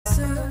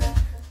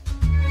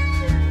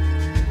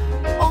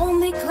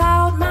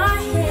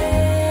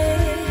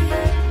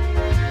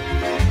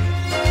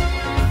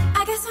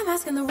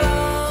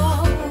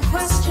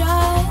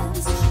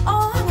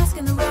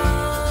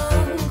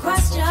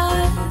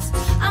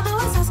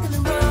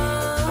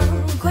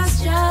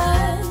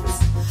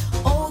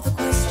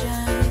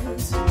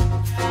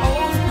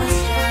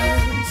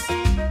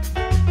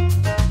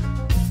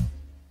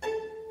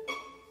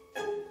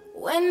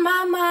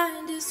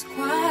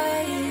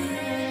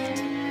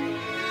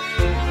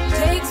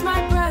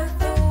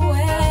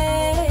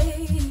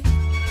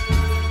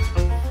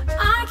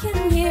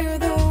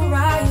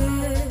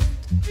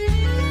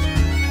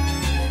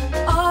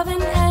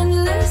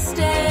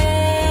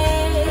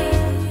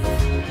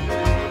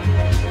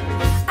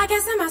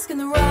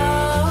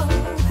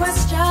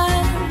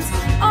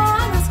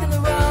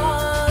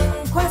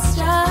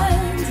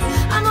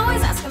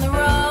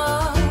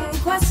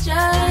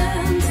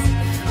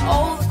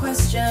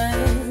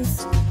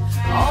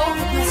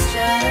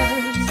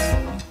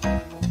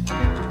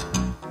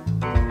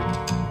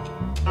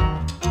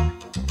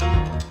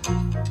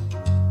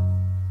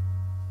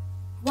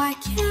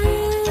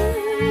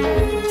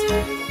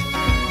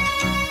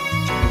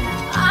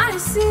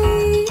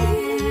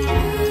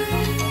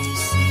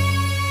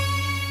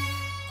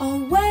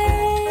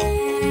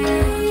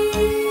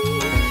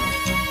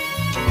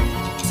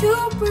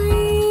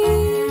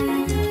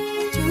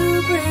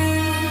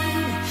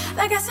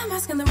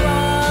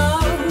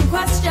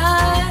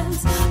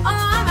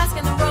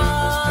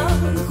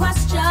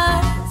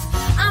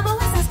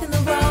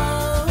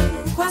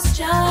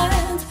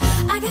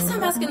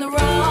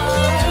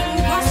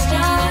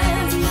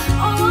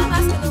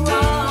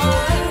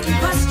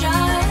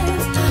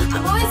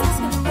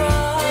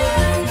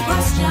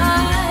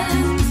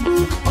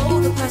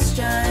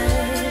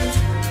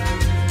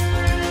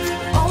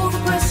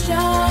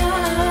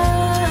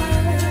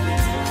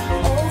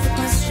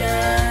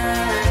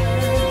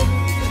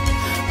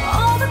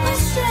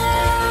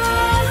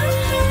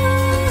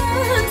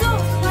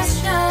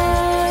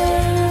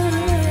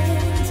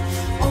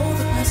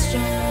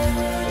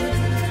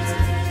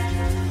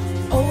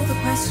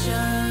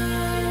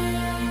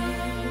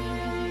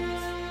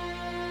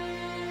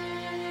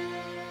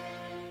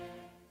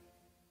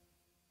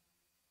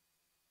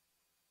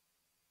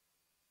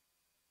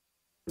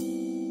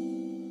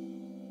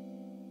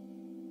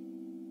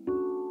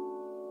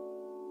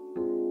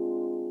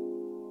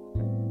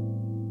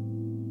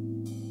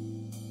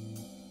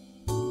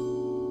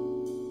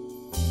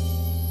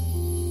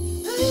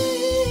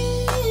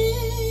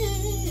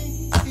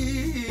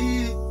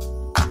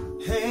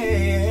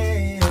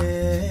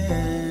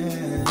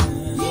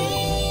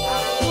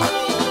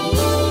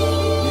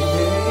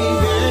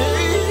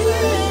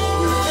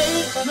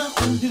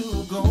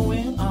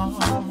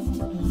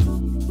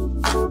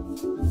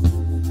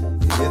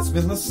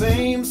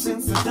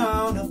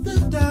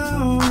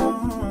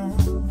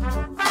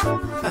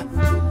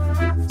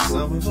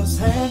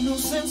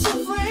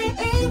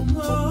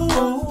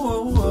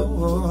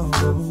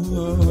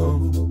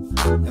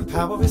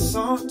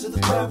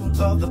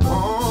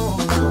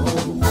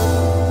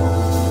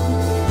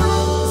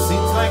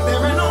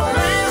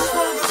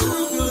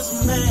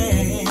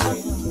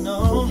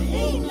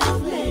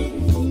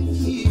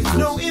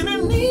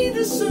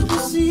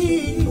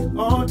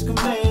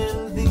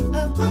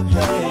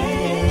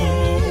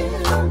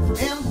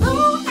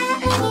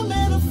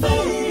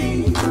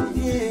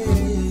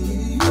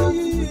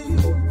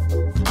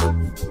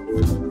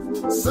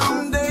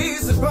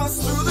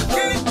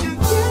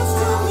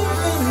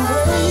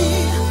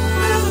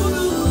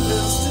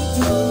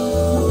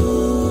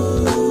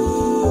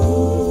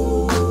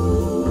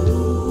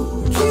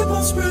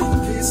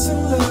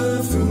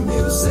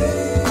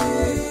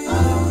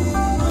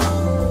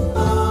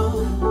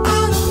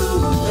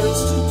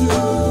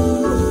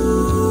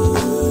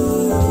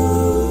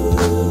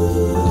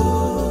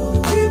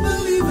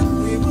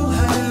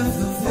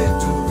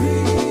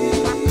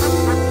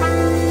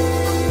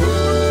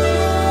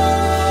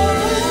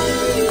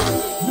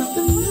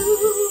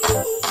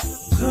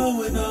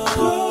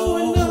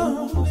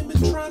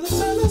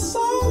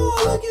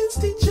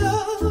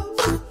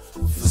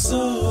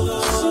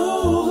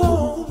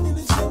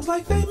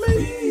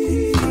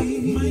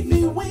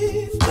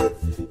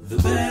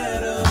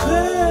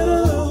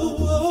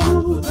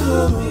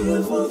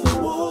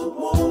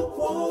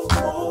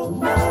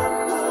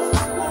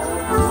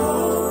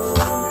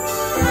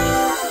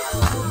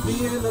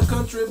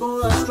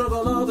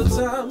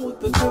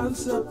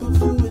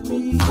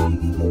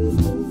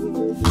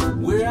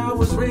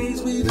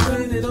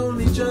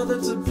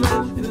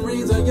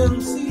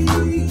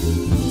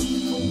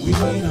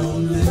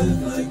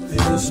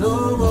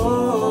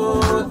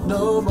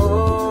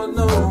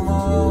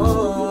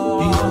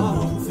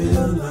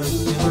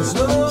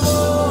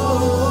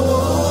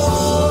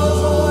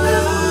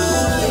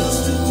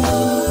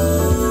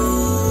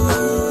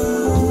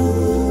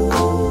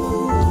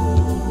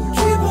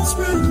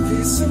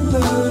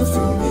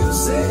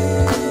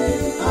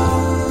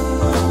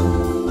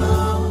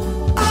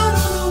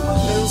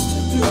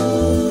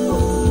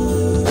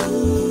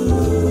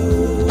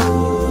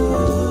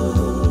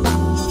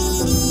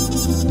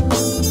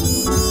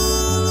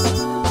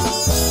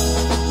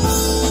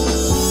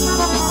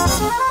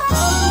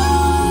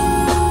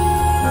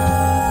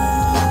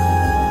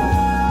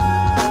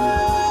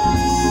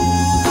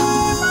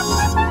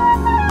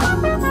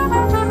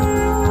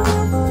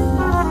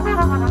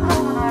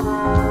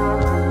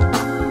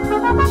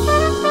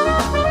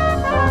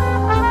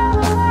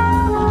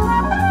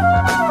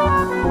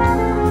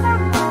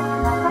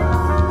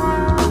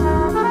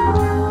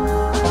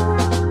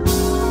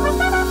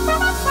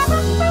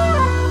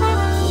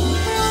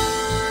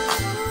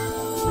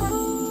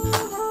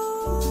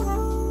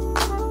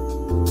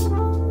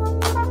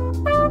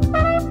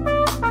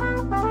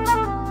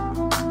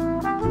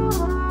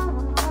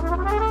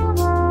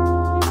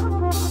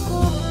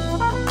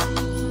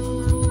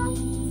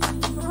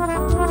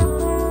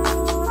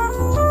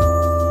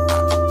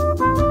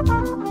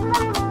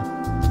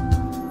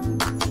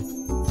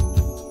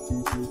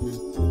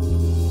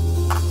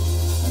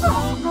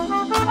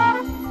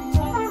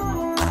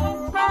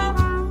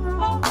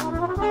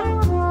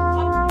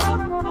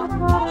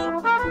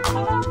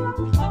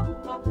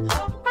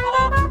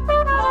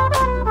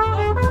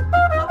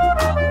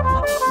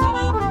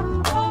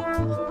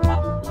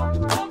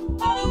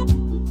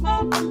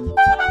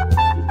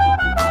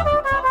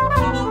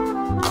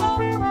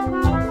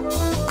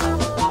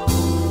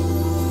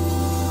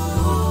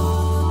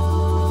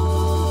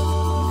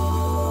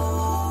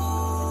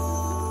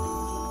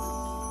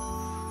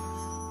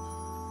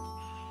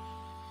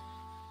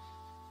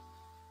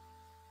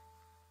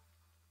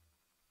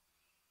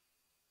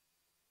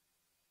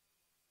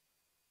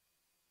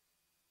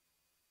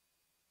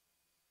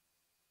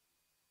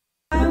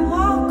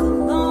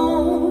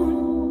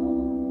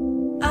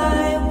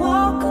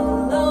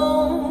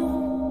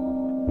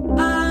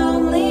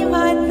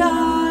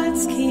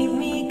birds keep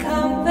me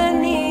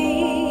company.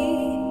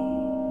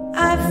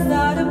 I've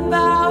thought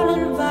about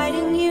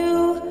inviting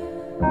you,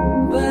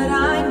 but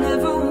I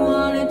never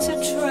wanted to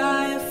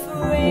try,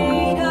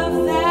 afraid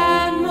of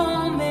that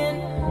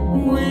moment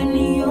when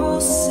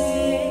you'll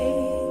say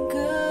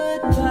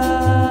goodbye.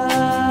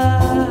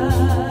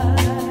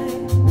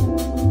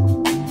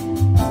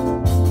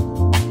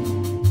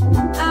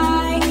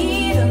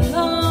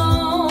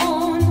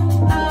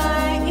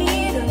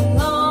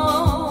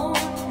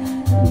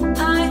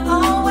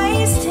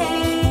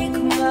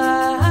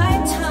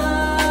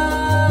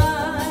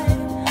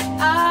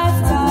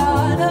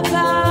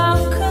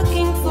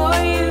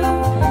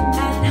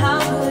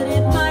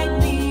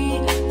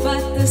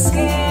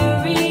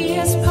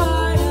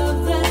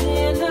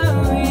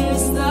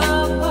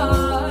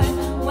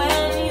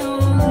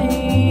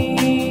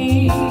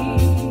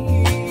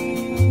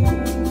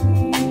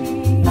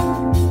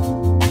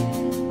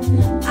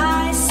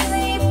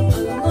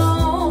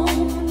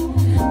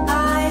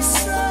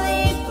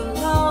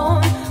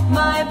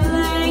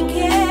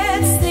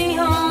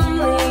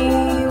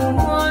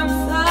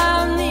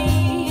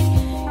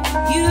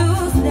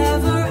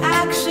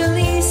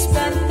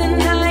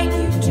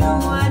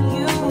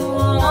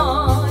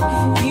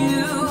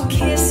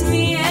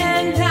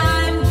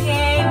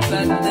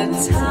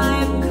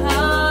 Time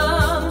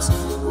comes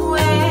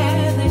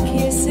where the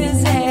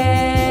kisses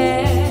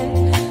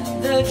end,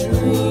 the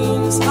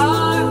dreams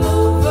are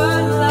over,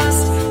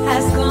 lust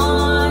has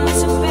gone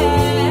to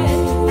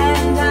bed,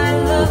 and I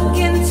look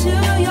into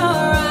your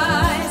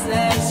eyes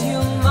as you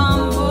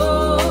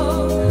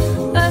mumble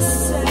a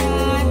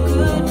sad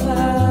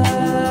goodbye,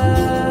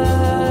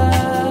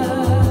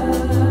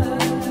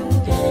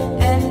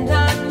 and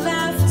I'm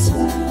left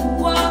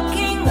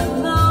walking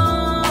alone.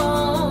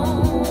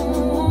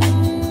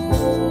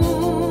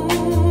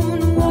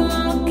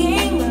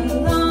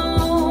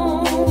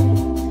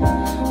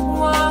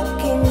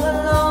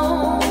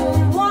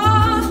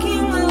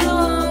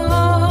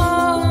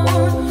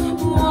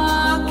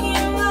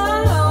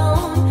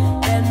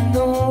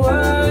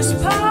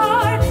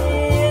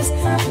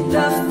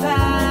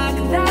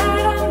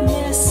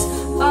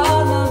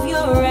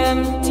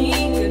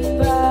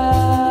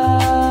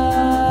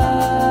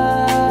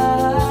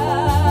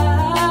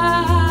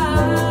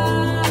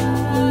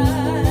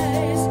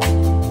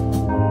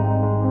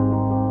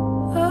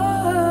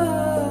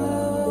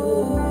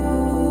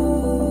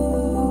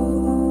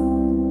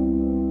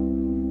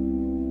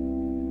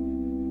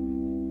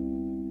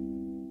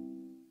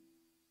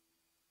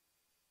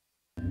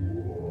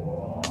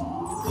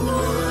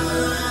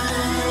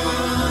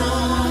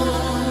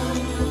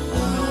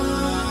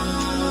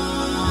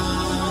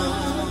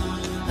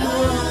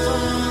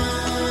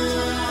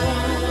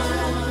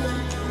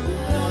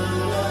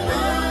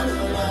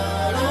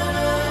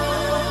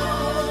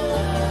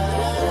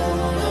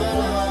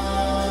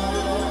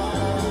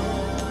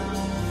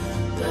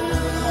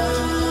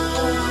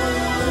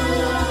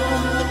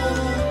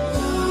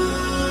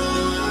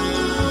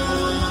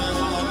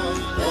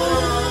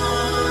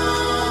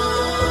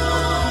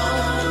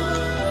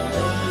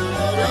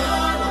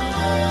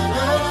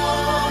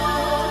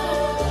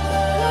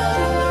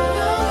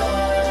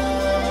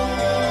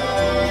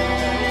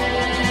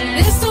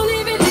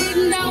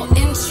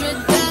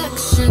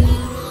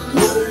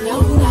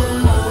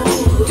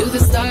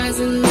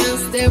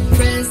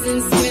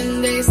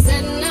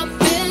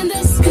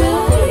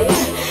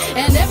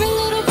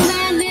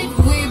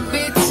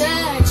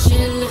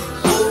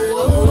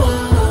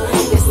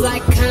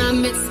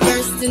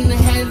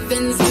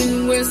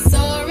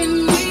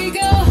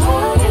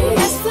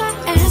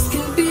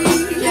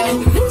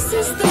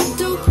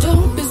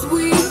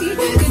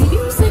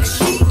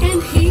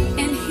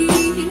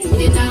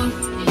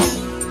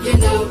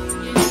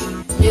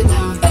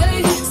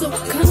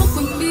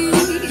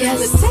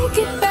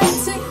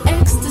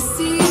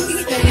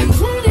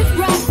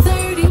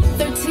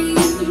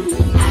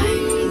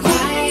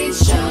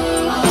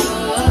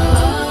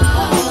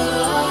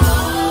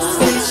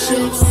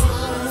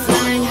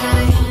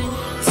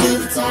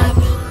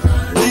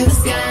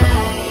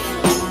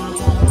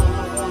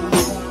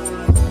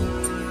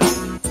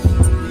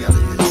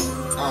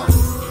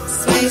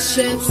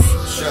 Ships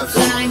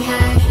flying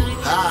high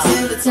to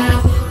the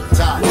top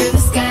where the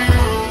sky.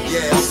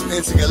 Yeah, some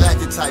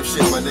intergalactic type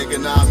shit, my nigga,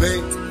 know what I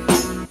mean?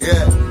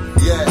 Yeah.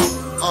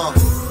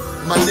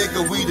 My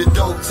nigga, we the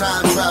dope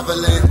time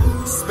traveling.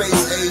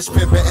 Space age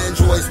pimpin'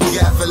 androids, we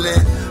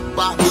gaffling.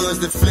 Bop goods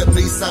that flip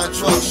Nissan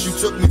trucks. You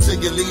took me to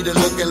your leader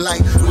looking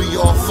like we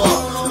all fuck.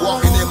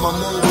 Walking in my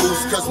moon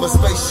boots cause my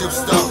spaceship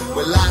stuck.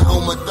 Rely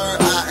on my third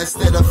eye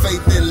instead of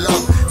faith and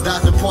luck.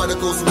 Dodging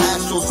particles from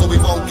astros so we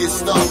won't get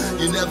stuck.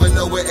 You never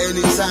know at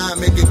any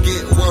time it could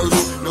get worse.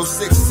 No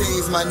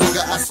 16s, my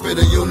nigga, I spit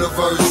a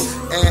universe.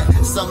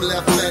 And some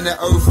left planet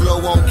Earth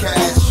low on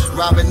cash.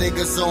 Robbing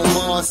niggas on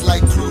Mars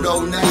like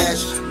Pluto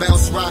Nash.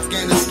 Bounce rock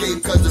and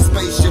escape cause the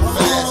spaceship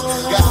fast.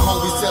 Got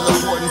homies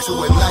teleporting to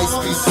a nice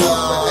piece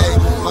of. Hey,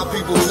 my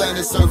people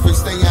planet surfing,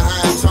 staying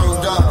high and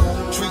turned up.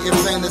 Treat eating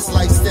planets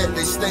like that,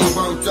 they stay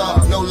burnt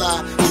up. No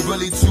lie, we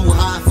really too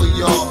high for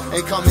y'all.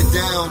 Ain't coming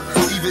down,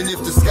 even if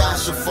the sky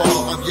should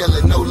fall. I'm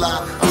yelling, no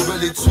lie, I'm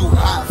really too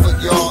hot for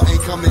y'all.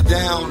 Ain't coming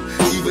down,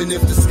 even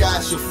if the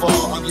sky should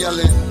fall. I'm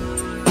yelling,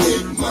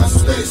 eat my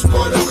space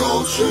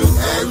particles, you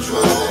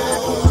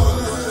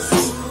androids,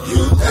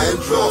 you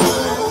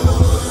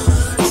androids,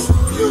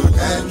 you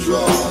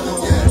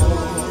androids, yeah.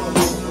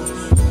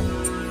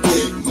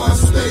 Eat my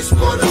space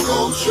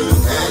particles, you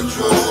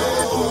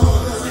androids,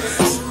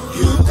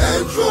 you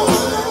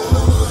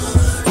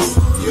androids,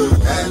 you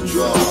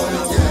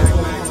androids, yeah.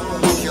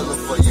 Killer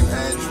for you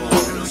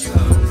androids.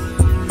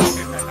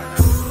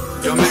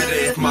 Don't matter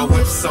if my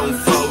whip's on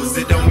foes,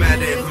 it don't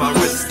matter if my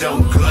wrists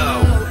don't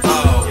glow.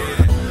 Oh,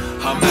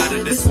 I'm out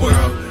of this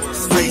world.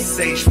 Space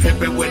age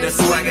pimpin' with a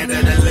swagger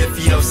that'll lift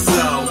your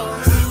soul.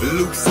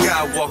 Luke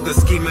Skywalker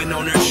scheming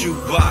on her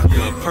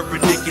Chewbacca.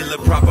 Perpendicular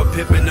proper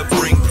pimpin' to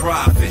bring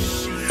profit.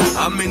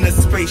 I'm in a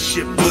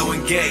spaceship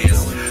blowing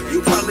gas.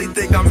 You probably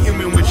think I'm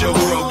human with your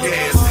broke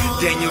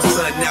ass. Daniel's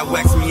son now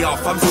wax me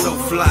off, I'm so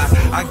fly.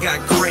 I got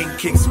crane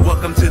kicks,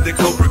 welcome to the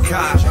Cobra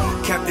Kai.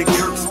 Captain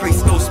Kirk,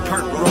 Space Ghost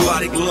perk,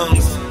 robotic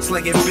lungs.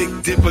 Slanging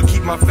Big Dipper,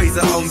 keep my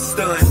phaser on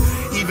stun.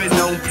 Even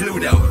on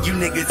Pluto, you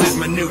niggas is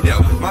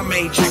menudo. My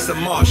main chick's a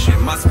Martian,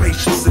 my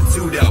spaceship's a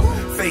Tudo.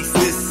 Face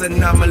this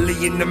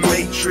anomaly in the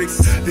Matrix.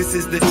 This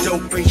is the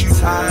dope, ain't you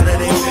tired of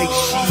that fake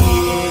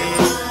shit?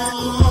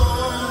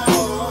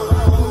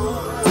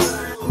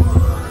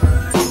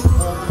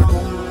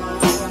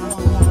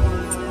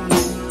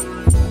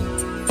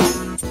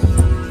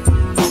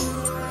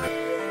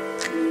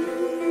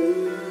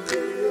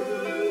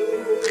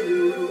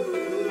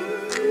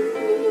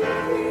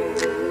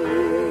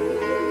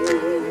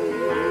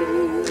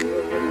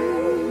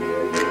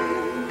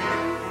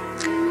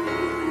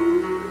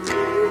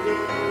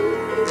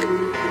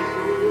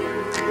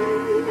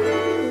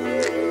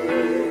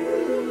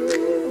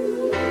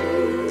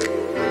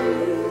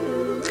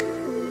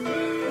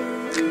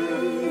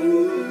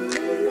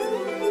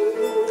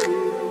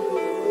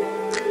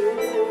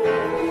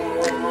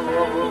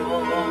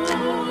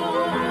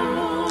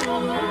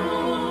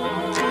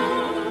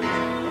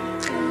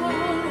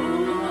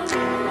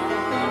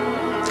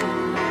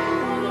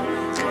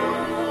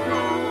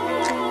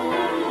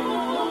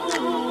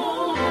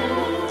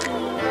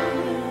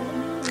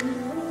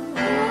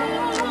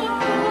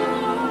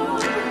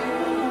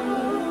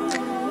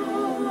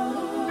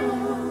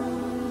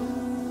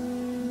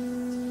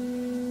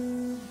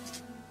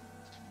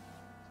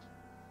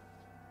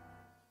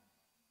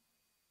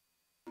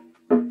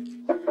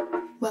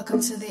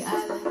 Welcome to the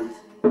island.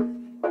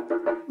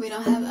 We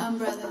don't have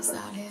umbrellas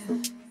out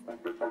here.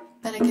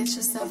 Better get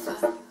yourself a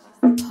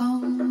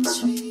palm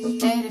tree.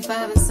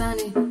 85 and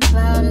sunny,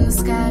 cloud in the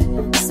sky.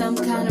 Some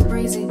kind of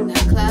breezy, not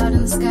a cloud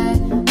in the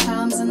sky.